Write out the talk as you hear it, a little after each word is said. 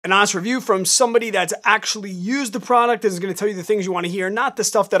An honest review from somebody that's actually used the product and is going to tell you the things you want to hear, not the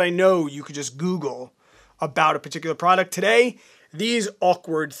stuff that I know you could just Google about a particular product. Today, these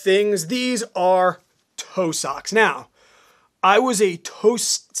awkward things, these are toe socks. Now, I was a toe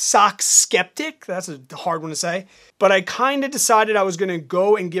sock skeptic. That's a hard one to say. But I kind of decided I was going to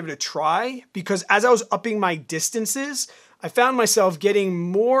go and give it a try because as I was upping my distances, I found myself getting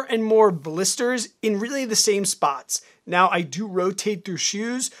more and more blisters in really the same spots. Now, I do rotate through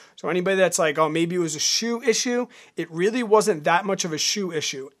shoes, so anybody that's like, oh, maybe it was a shoe issue, it really wasn't that much of a shoe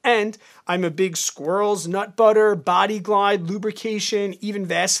issue. And I'm a big squirrels, nut butter, body glide, lubrication, even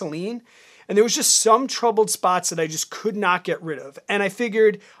Vaseline. And there was just some troubled spots that I just could not get rid of. And I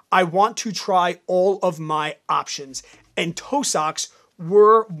figured I want to try all of my options. And toe socks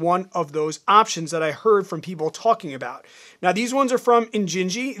were one of those options that I heard from people talking about. Now, these ones are from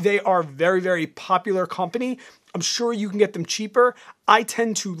Injinji. They are very, very popular company. I'm sure you can get them cheaper. I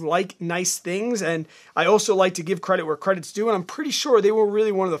tend to like nice things, and I also like to give credit where credit's due, and I'm pretty sure they were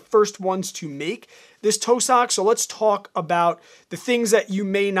really one of the first ones to make this toe sock. So let's talk about the things that you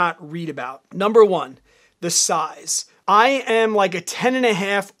may not read about. Number one, the size. I am like a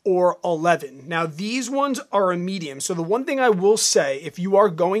 10.5 or 11. Now, these ones are a medium. So the one thing I will say, if you are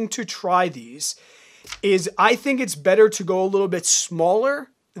going to try these, is I think it's better to go a little bit smaller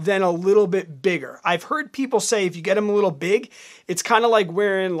than a little bit bigger. I've heard people say if you get them a little big, it's kind of like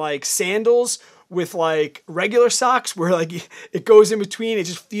wearing like sandals with like regular socks where like it goes in between. It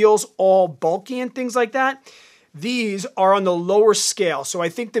just feels all bulky and things like that. These are on the lower scale. So I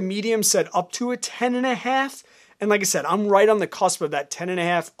think the medium said up to a 10.5. And like I said, I'm right on the cusp of that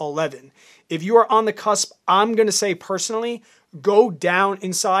 10.5, 11. If you are on the cusp, I'm going to say personally, go down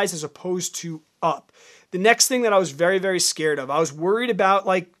in size as opposed to up. The next thing that I was very, very scared of, I was worried about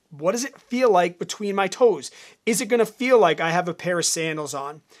like, what does it feel like between my toes? Is it going to feel like I have a pair of sandals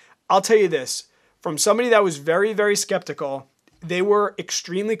on? I'll tell you this, from somebody that was very, very skeptical, they were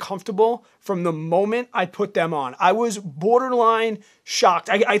extremely comfortable from the moment I put them on. I was borderline shocked.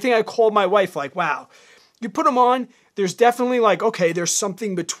 I think I called my wife like, wow, you put them on, there's definitely like, okay, there's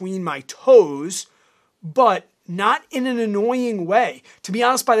something between my toes, but not in an annoying way. To be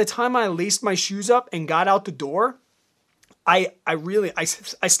honest, by the time I laced my shoes up and got out the door, I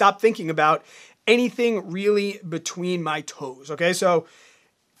stopped thinking about anything really between my toes. Okay, so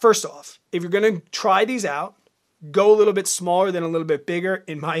first off, if you're going to try these out, go a little bit smaller than a little bit bigger,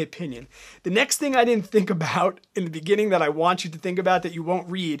 in my opinion. The next thing I didn't think about in the beginning that I want you to think about that you won't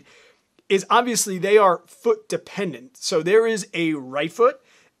read is obviously they are foot dependent. So there is a right foot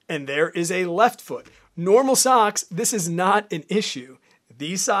and there is a left foot. Normal socks, this is not an issue.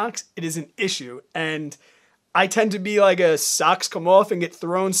 These socks, it is an issue. And I tend to be like a socks come off and get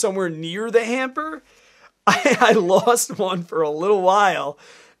thrown somewhere near the hamper. I lost one for a little while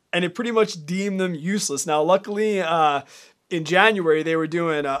and it pretty much deemed them useless. Now, luckily, in January, they were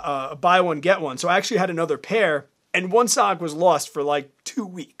doing a buy one, get one. So I actually had another pair and one sock was lost for like 2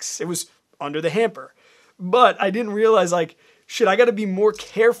 weeks. It was under the hamper. But I didn't realize like, shit, I got to be more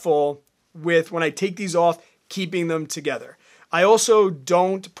careful with when I take these off, keeping them together. I also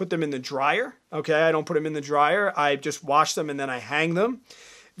don't put them in the dryer. Okay, I don't put them in the dryer. I just wash them and then I hang them.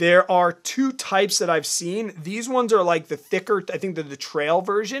 There are two types that I've seen. These ones are like the thicker, I think they're the trail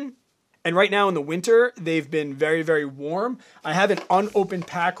version. And right now in the winter, they've been very, very warm. I have an unopened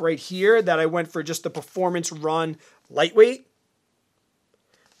pack right here that I went for just the performance run lightweight.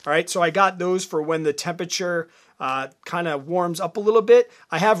 All right, so I got those for when the temperature kind of warms up a little bit.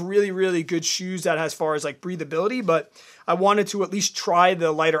 I have really, really good shoes that as far as like breathability, but I wanted to at least try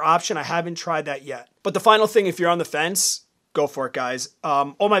the lighter option. I haven't tried that yet. But the final thing, if you're on the fence, go for it, guys.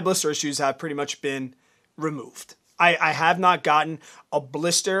 All my blister issues have pretty much been removed. I have not gotten a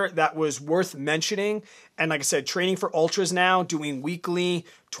blister that was worth mentioning. And like I said, training for ultras now, doing weekly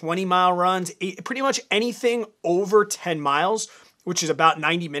 20-mile runs, pretty much anything over 10 miles, which is about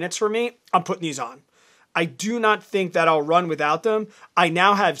 90 minutes for me, I'm putting these on. I do not think that I'll run without them. I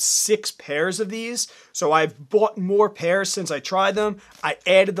now have 6 pairs of these, so I've bought more pairs since I tried them. I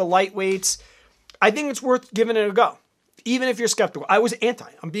added the lightweights. I think it's worth giving it a go. Even if you're skeptical, I was anti.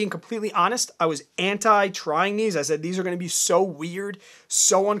 I'm being completely honest. I was anti trying these. I said, these are going to be so weird,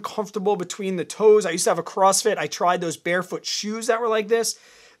 so uncomfortable between the toes. I used to have a CrossFit. I tried those barefoot shoes that were like this.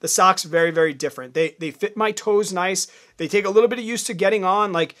 The socks, very, very different. They fit my toes nice. They take a little bit of use to getting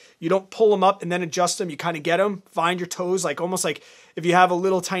on. Like, you don't pull them up and then adjust them. You kind of get them, find your toes, like almost like if you have a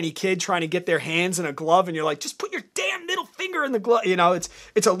little tiny kid trying to get their hands in a glove and you're like, just put your damn middle finger in the glove. You know,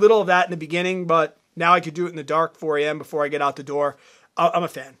 it's a little of that in the beginning, but now I could do it in the dark, 4 a.m. before I get out the door. I'm a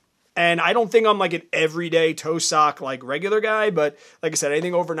fan. And I don't think I'm like an everyday toe sock like regular guy, but like I said,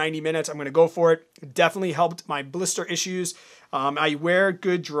 anything over 90 minutes, I'm going to go for it. It definitely helped my blister issues. I wear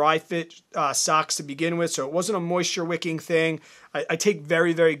good dry fit socks to begin with, so it wasn't a moisture wicking thing. I take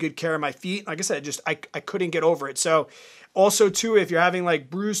very, very good care of my feet. Like I said, I couldn't get over it. So also too, if you're having like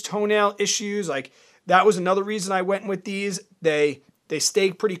bruised toenail issues, like that was another reason I went with these. They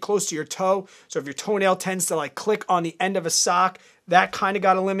stay pretty close to your toe. So if your toenail tends to like click on the end of a sock, that kind of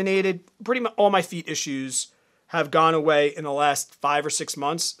got eliminated. Pretty much all my feet issues have gone away in the last 5 or 6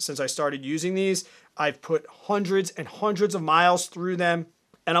 months since I started using these. I've put hundreds and hundreds of miles through them,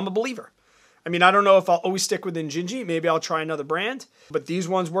 and I'm a believer. I mean, I don't know if I'll always stick with Injinji. Maybe I'll try another brand, but these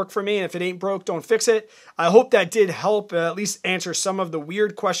ones work for me, and if it ain't broke, don't fix it. I hope that did help at least answer some of the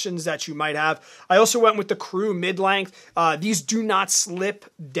weird questions that you might have. I also went with the Crew mid-length. These do not slip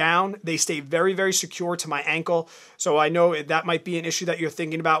down. They stay very, very secure to my ankle, so I know that might be an issue that you're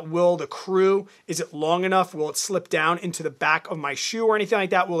thinking about. Will the Crew, is it long enough? Will it slip down into the back of my shoe or anything like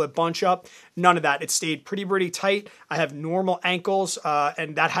that? Will it bunch up? None of that. It stayed pretty tight. I have normal ankles,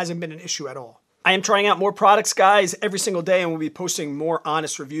 and that hasn't been an issue at all. I am trying out more products, guys, every single day, and we'll be posting more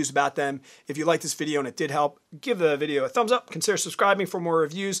honest reviews about them. If you liked this video and it did help, give the video a thumbs up. Consider subscribing for more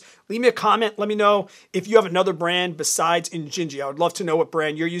reviews. Leave me a comment. Let me know if you have another brand besides Injinji. I would love to know what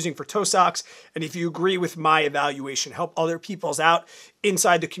brand you're using for toe socks, and if you agree with my evaluation. Help other people's out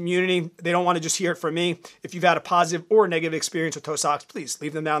inside the community. They don't want to just hear it from me. If you've had a positive or negative experience with toe socks, please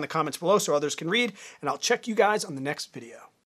leave them down in the comments below so others can read, and I'll check you guys on the next video.